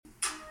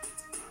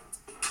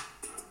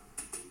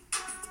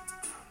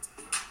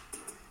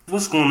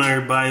What's going on,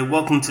 everybody?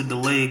 Welcome to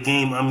Delay a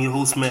Game. I'm your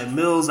host, Matt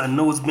Mills. I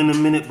know it's been a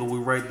minute, but we're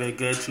right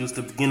back at you. It's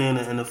the beginning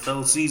of the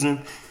NFL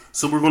season.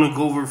 So we're going to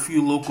go over a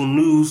few local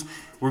news.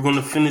 We're going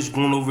to finish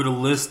going over the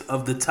list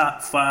of the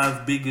top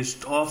 5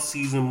 biggest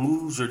off-season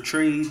moves or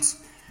trades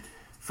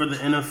for the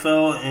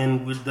NFL.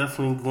 And we're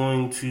definitely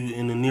going to,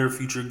 in the near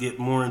future, get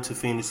more into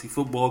fantasy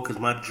football because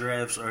my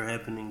drafts are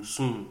happening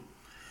soon.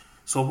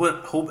 So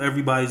hope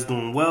everybody's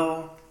doing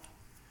well.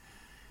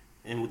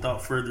 And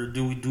without further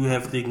ado, we do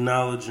have to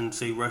acknowledge and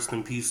say rest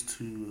in peace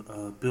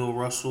to Bill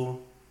Russell,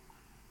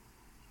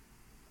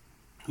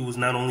 who was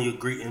not only a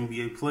great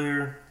NBA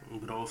player,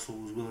 but also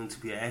was willing to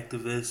be an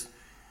activist.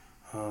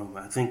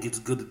 I think it's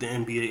good that the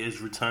NBA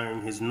is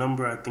retiring his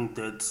number. I think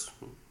that's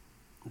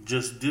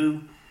just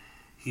due.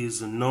 He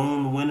is a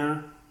known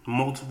winner,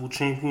 multiple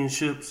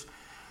championships.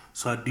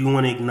 So I do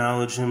want to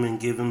acknowledge him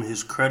and give him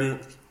his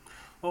credit.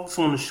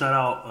 Also want to shout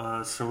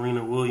out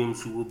Serena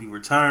Williams, who will be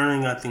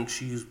retiring. I think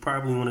she's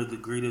probably one of the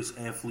greatest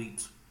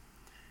athletes,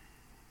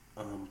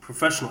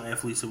 professional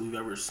athletes that we've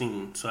ever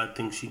seen. So I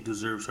think she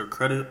deserves her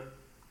credit.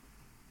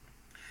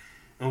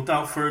 And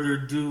without further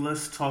ado,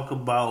 let's talk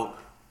about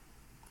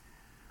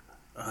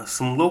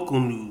some local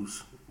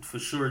news. For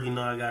sure,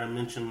 I got to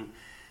mention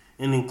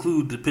and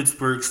include the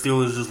Pittsburgh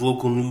Steelers as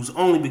local news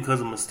only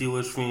because I'm a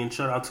Steelers fan.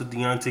 Shout out to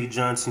Deontay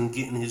Johnson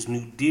getting his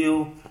new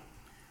deal.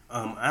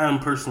 I am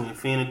personally a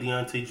fan of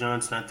Deontay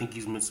Johnson. I think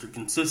he's Mr.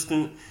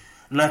 Consistent.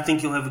 And I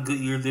think he'll have a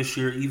good year this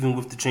year, even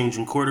with the change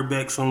in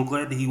quarterback. So I'm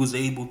glad that he was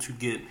able to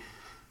get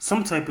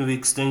some type of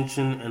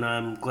extension. And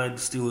I'm glad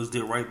the Steelers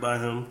did right by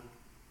him.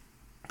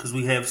 Because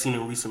we have seen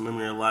in recent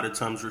memory a lot of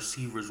times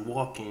receivers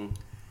walking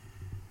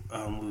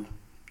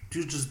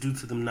just due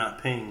to them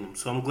not paying them.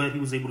 So I'm glad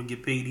he was able to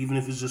get paid, even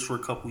if it's just for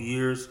a couple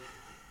years.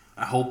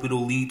 I hope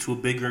it'll lead to a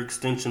bigger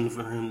extension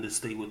for him to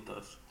stay with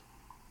us.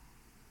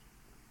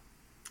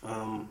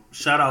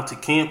 Shout out to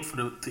camp for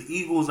the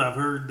Eagles. I've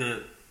heard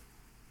that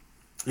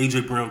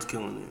A.J. Brown's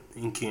killing it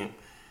in camp.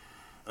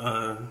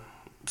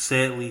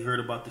 Sadly, heard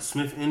about the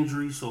Smith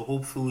injury, so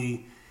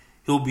hopefully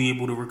he'll be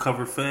able to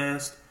recover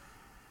fast.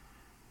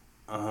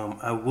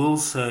 I will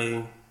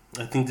say,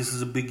 I think this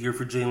is a big year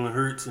for Jalen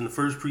Hurts, and the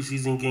first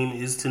preseason game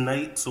is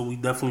tonight, so we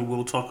definitely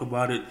will talk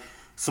about it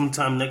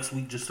sometime next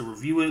week just to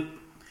review it.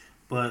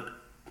 But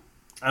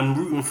I'm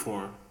rooting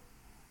for him.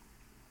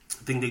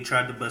 I think they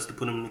tried their best to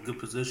put him in a good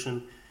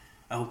position.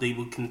 I hope they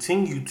will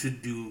continue to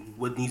do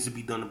what needs to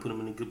be done to put him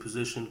in a good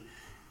position.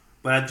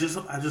 But I just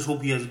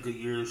hope he has a good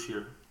year this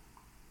year.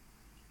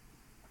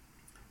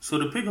 So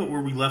to pick up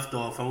where we left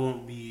off, I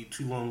won't be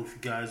too long with you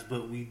guys,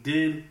 but we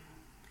did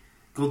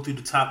go through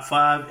the top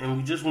 5, and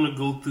we just want to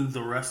go through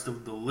the rest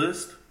of the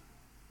list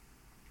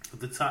of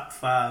the top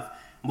 5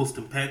 most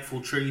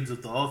impactful trades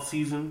of the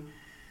offseason.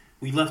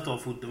 We left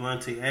off with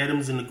Devontae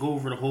Adams, and to go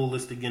over the whole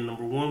list again,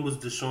 number 1 was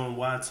Deshaun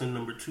Watson,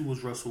 number 2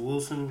 was Russell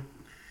Wilson,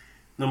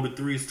 number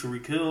 3 is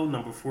Tyreek Hill,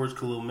 number 4 is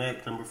Khalil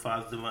Mack, number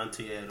 5 is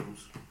Devontae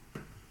Adams.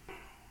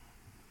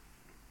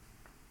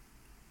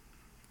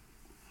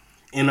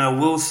 And I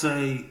will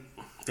say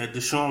that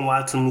Deshaun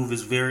Watson move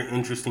is very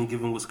interesting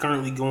given what's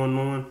currently going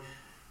on.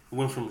 It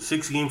went from a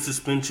 6-game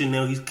suspension,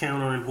 now he's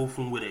countering,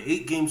 hoping with an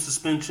 8-game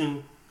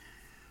suspension.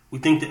 We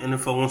think the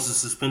NFL wants to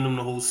suspend him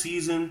the whole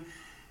season.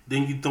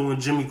 Then you throw in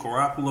Jimmy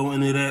Garoppolo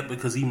into that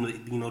because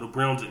the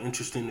Browns are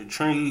interested in the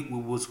trade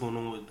with what's going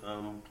on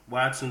with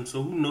Watson.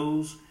 So who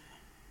knows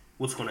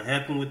what's going to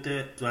happen with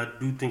that. So I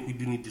do think we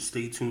do need to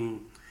stay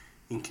tuned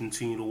and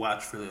continue to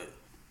watch for that.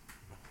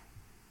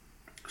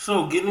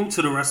 So getting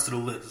into the rest of the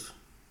list.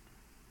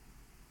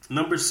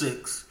 Number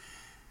 6.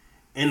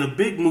 And a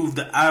big move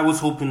that I was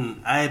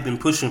hoping I had been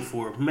pushing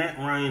for, Matt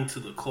Ryan to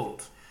the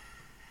Colts.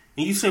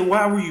 And you say,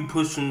 why were you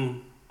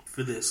pushing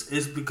for this?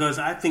 It's because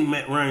I think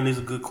Matt Ryan is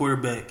a good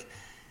quarterback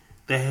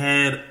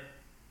that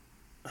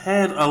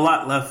had a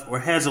lot left or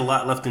has a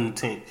lot left in the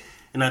tank.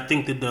 And I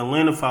think that the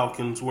Atlanta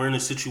Falcons were in a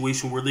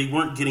situation where they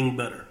weren't getting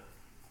better.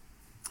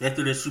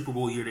 After their Super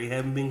Bowl year, they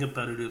haven't been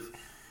competitive.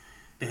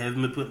 They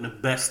haven't been putting the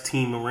best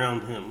team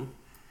around him.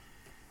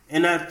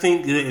 And I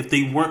think that if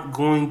they weren't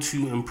going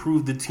to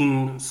improve the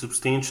team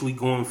substantially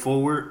going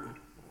forward,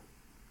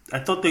 I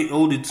thought they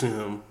owed it to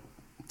him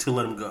to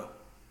let him go.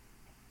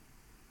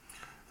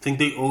 I think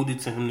they owed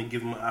it to him to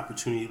give him an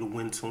opportunity to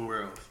win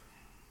somewhere else.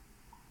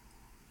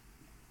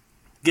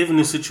 Given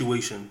the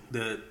situation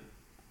that,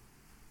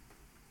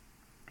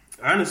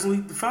 honestly,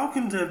 the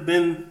Falcons have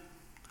been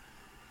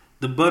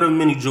the butt of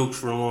many jokes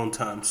for a long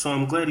time. So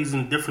I'm glad he's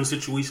in a different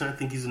situation. I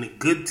think he's in a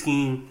good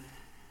team,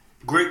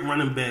 great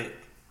running back,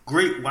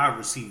 great wide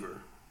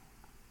receiver.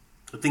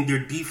 I think their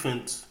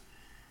defense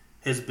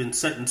has been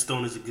set in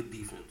stone as a good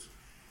defense.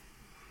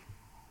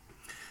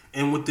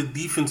 And with the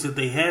defense that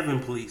they have in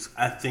place,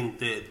 I think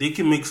that they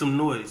can make some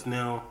noise.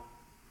 Now,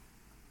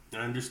 I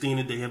understand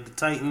that they have the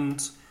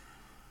Titans,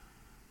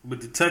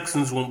 but the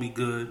Texans won't be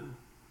good.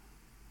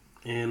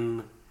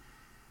 And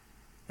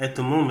at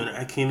the moment,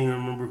 I can't even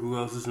remember who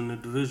else is in the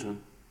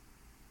division,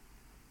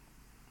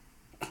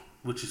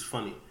 which is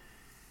funny.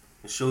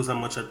 It shows how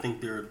much I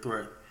think they're a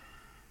threat.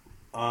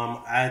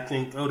 I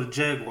think, the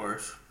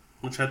Jaguars.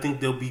 which I think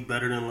they'll be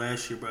better than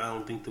last year, but I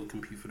don't think they'll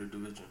compete for the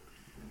division.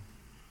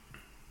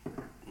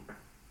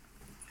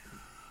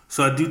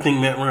 So I do think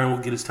Matt Ryan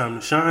will get his time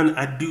to shine.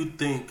 I do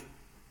think,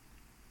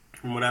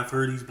 from what I've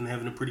heard, he's been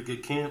having a pretty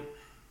good camp.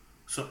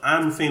 So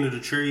I'm a fan of the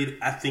trade.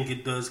 I think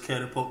it does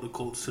catapult the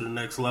Colts to the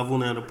next level.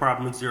 Now, the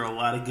problem is there are a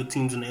lot of good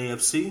teams in the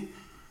AFC.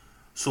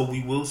 So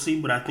we will see,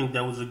 but I think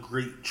that was a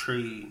great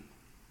trade.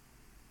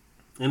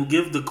 And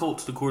give the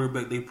Colts the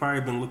quarterback they've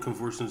probably been looking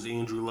for since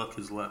Andrew Luck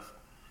has left.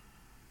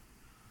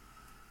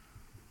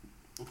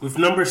 With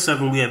number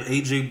 7, we have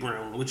A.J.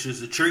 Brown, which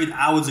is a trade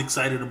I was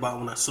excited about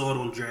when I saw it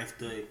on draft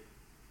day.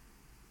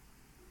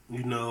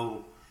 You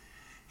know,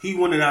 he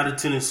wanted out of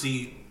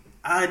Tennessee.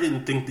 I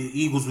didn't think the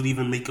Eagles would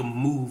even make a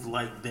move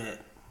like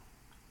that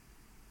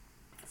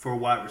for a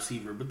wide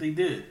receiver, but they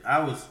did. I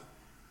was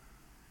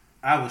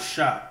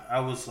shocked. I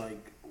was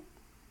like,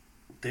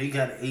 they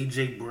got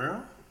A.J.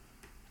 Brown?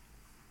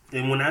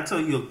 And when I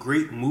tell you a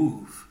great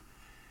move,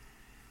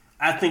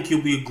 I think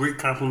he'll be a great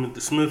compliment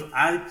to Smith.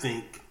 I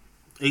think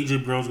A.J.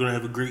 Brown's going to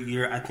have a great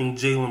year. I think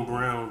Jalen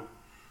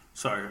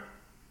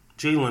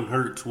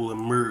Hurts will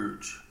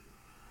emerge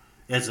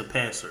as a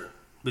passer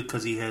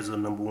because he has a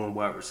number 1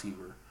 wide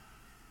receiver.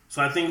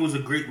 So I think it was a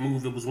great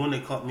move. It was one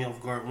that caught me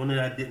off guard, one that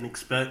I didn't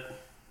expect,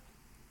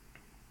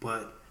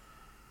 but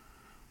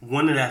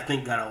one that I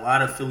think got a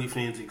lot of Philly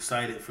fans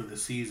excited for the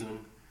season.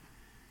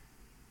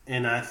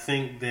 And I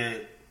think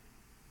that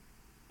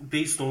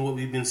based on what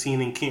we've been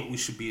seeing in camp, we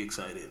should be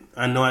excited.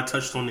 I know I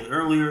touched on it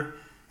earlier.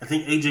 I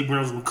think A.J.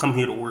 Brown's going to come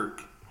here to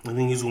work. I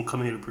think he's going to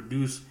come here to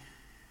produce.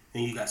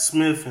 And you got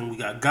Smith and we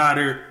got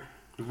Goddard,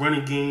 the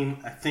running game.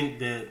 I think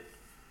that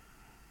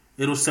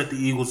it'll set the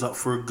Eagles up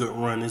for a good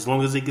run as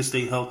long as they can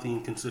stay healthy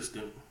and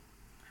consistent.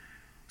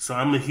 So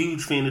I'm a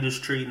huge fan of this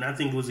trade, and I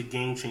think it was a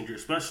game changer,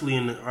 especially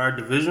in our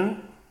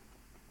division.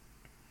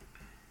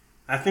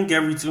 I think I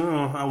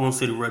won't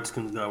say the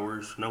Redskins got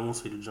worse, and I won't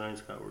say the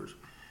Giants got worse.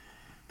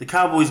 The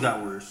Cowboys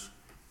got worse,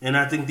 and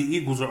I think the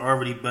Eagles are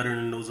already better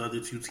than those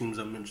other 2 teams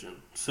I mentioned.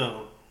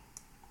 So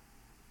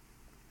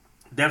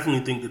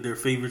definitely think that they're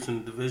favorites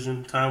in the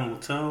division. Time will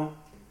tell,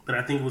 but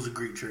I think it was a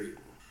great trade.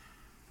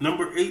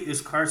 Number 8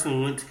 is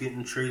Carson Wentz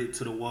getting traded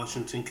to the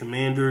Washington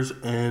Commanders,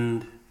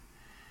 and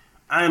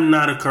I am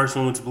not a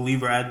Carson Wentz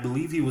believer. I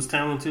believe he was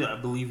talented. I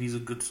believe he's a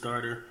good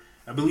starter.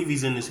 I believe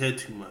he's in his head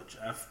too much.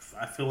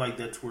 I feel like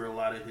that's where a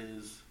lot of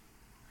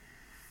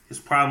his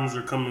problems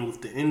are coming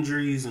with the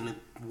injuries, and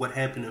what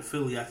happened in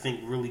Philly, I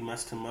think, really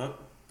messed him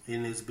up,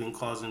 and it's been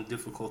causing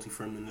difficulty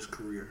for him in his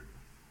career.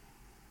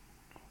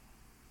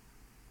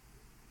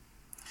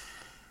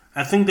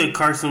 I think that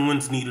Carson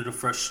Wentz needed a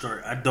fresh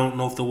start. I don't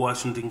know if the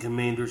Washington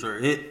Commanders are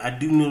it. I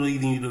do know they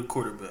need a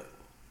quarterback.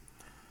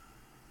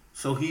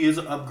 So he is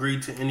an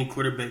upgrade to any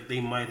quarterback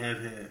they might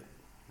have had.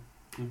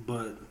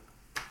 But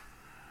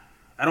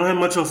I don't have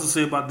much else to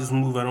say about this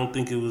move. I don't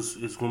think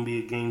it's going to be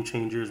a game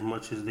changer as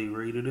much as they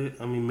rated it.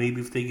 I mean, maybe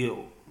if they get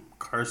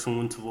Carson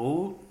Wentz of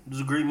old,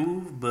 it's a great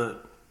move.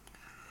 But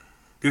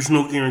there's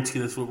no guarantee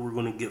that's what we're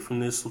going to get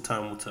from this, so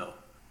time will tell.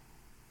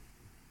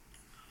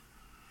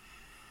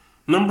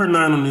 Number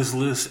 9 on this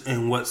list,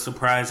 and what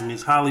surprised me,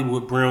 is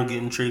Hollywood Brown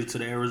getting traded to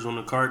the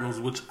Arizona Cardinals,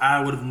 which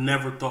I would have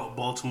never thought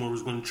Baltimore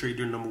was going to trade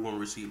their number 1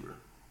 receiver.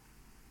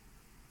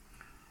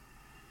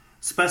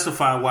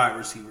 Specify wide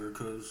receiver,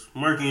 because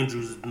Mark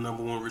Andrews is the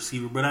number 1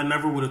 receiver, but I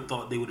never would have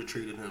thought they would have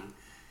traded him.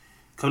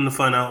 Come to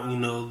find out,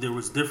 there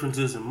was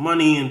differences in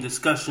money and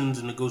discussions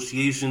and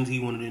negotiations. He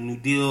wanted a new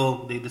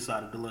deal. They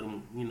decided to let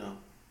him,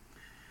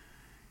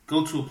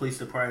 go to a place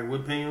that probably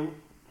would pay him.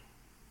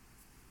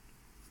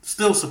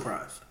 Still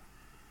surprised.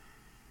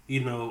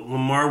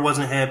 Lamar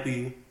wasn't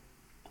happy.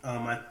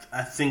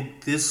 I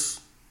think this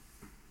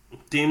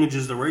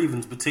damages the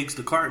Ravens, but takes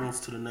the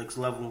Cardinals to the next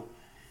level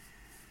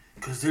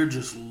because they're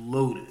just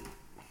loaded.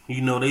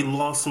 They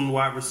lost some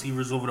wide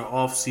receivers over the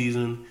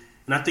offseason,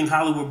 and I think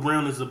Hollywood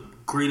Brown is a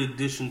great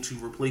addition to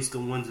replace the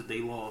ones that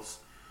they lost,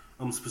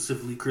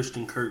 specifically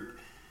Christian Kirk.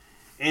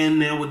 And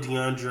now with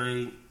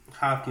DeAndre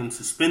Hopkins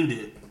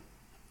suspended,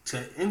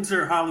 to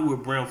enter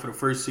Hollywood Brown for the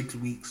first 6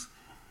 weeks,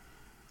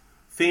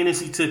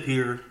 fantasy tip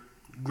here,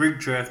 great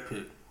draft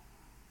pick,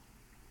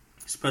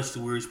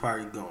 especially where he's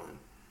probably going.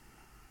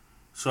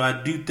 So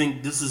I do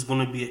think this is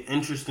going to be an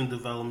interesting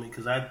development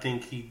because I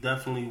think he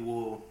definitely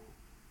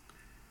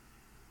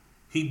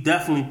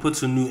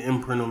puts a new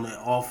imprint on that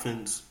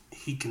offense.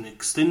 He can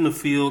extend the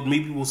field.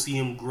 Maybe we'll see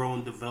him grow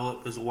and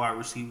develop as a wide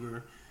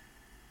receiver.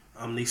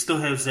 They still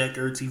have Zach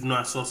Ertz, even though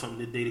I saw something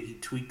today that he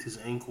tweaked his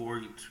ankle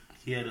or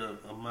he had a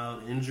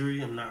mild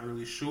injury. I'm not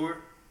really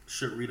sure.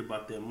 Should read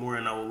about that more,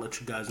 and I will let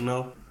you guys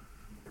know.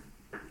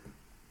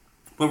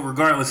 But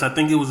regardless, I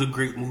think it was a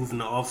great move in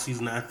the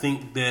offseason. I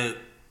think that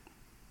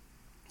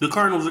the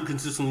Cardinals are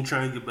consistently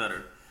trying to get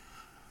better.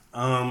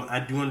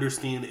 I do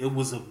understand it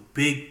was a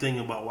big thing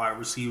about wide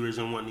receivers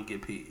and wanting to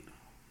get paid.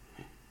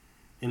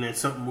 And that's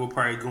something we'll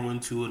probably go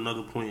into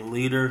another point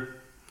later.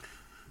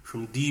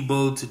 From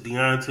Debo to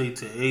Deontay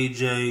to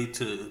AJ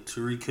to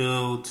Tyreek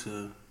Hill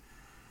to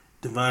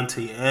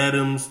Devontae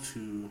Adams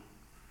to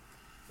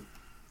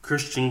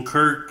Christian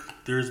Kirk.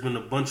 There's been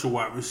a bunch of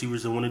wide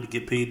receivers that wanted to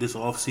get paid this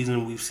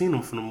offseason. We've seen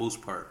them for the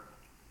most part.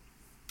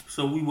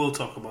 So we will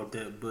talk about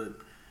that. But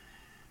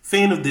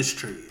fan of this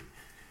trade.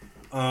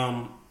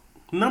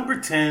 Number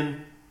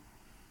 10,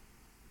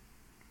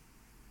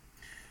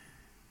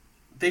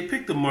 they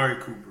picked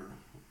Amari Cooper.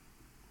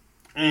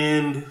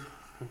 And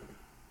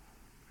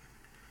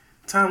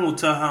time will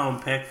tell how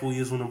impactful he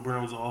is on the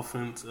Browns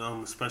offense,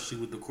 especially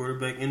with the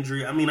quarterback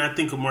injury. I mean, I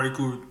think Amari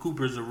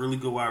Cooper is a really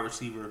good wide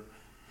receiver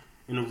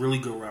and a really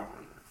good route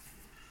runner.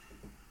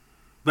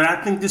 But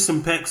I think this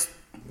impacts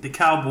the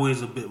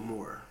Cowboys a bit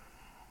more.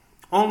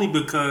 Only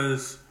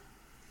because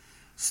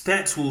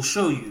stats will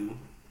show you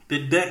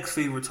that Dak's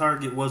favorite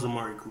target was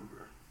Amari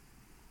Cooper.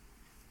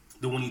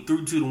 The one he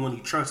threw to, the one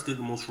he trusted,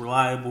 the most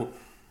reliable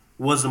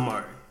was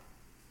Amari.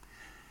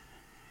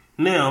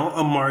 Now,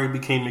 Amari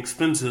became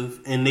expensive,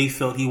 and they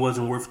felt he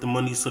wasn't worth the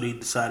money, so they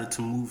decided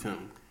to move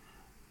him.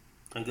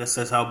 I guess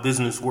that's how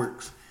business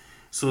works.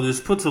 So this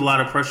puts a lot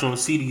of pressure on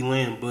CeeDee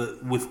Lamb,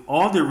 but with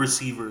all the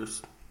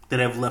receivers that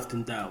have left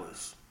in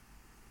Dallas,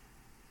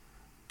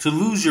 to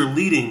lose your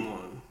leading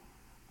one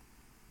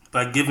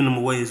by giving them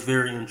away is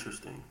very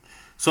interesting.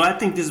 So I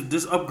think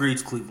this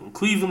upgrades Cleveland.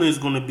 Cleveland is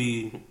going to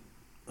be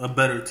a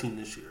better team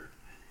this year.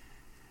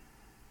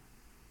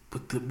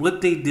 But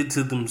what they did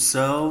to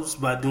themselves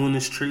by doing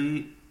this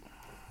trade,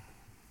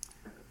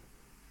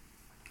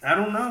 I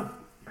don't know.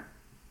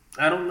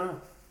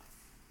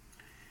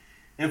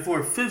 And for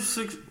a fifth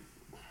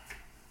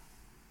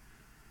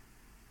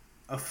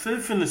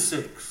and a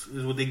sixth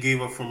is what they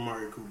gave up for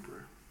Amari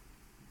Cooper.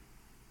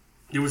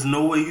 There was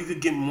no way you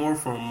could get more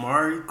from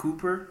Amari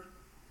Cooper.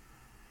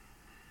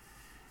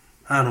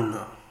 I don't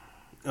know.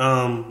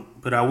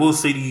 But I will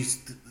say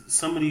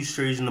some of these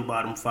trades in the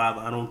bottom 5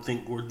 I don't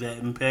think were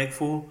that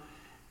impactful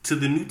to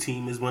the new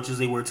team as much as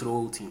they were to the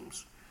old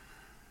teams.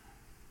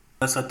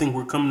 Plus, I think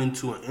we're coming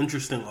into an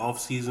interesting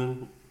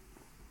offseason.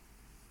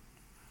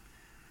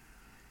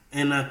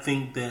 And I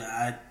think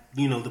that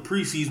the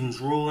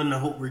preseason's rolling. I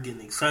hope we're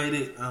getting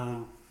excited.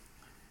 I'm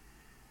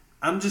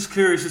just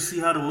curious to see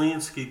how the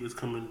landscape is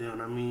coming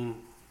down. I mean,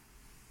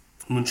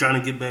 I'm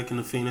trying to get back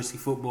into fantasy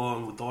football,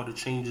 and with all the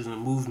changes and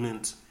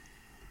movements,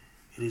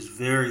 it is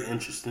very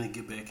interesting to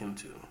get back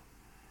into.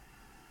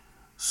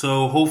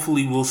 So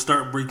hopefully we'll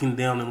start breaking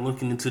down and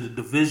looking into the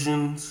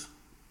divisions,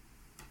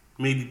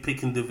 maybe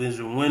picking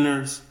division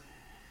winners.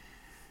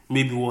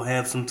 Maybe we'll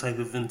have some type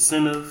of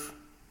incentive.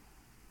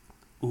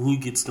 Who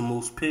gets the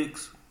most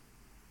picks?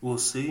 We'll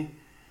see.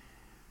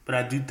 But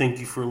I do thank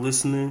you for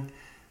listening.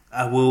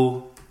 I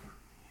will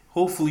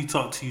hopefully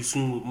talk to you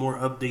soon with more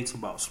updates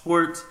about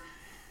sports.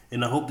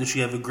 And I hope that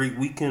you have a great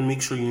weekend.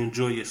 Make sure you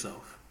enjoy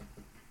yourself.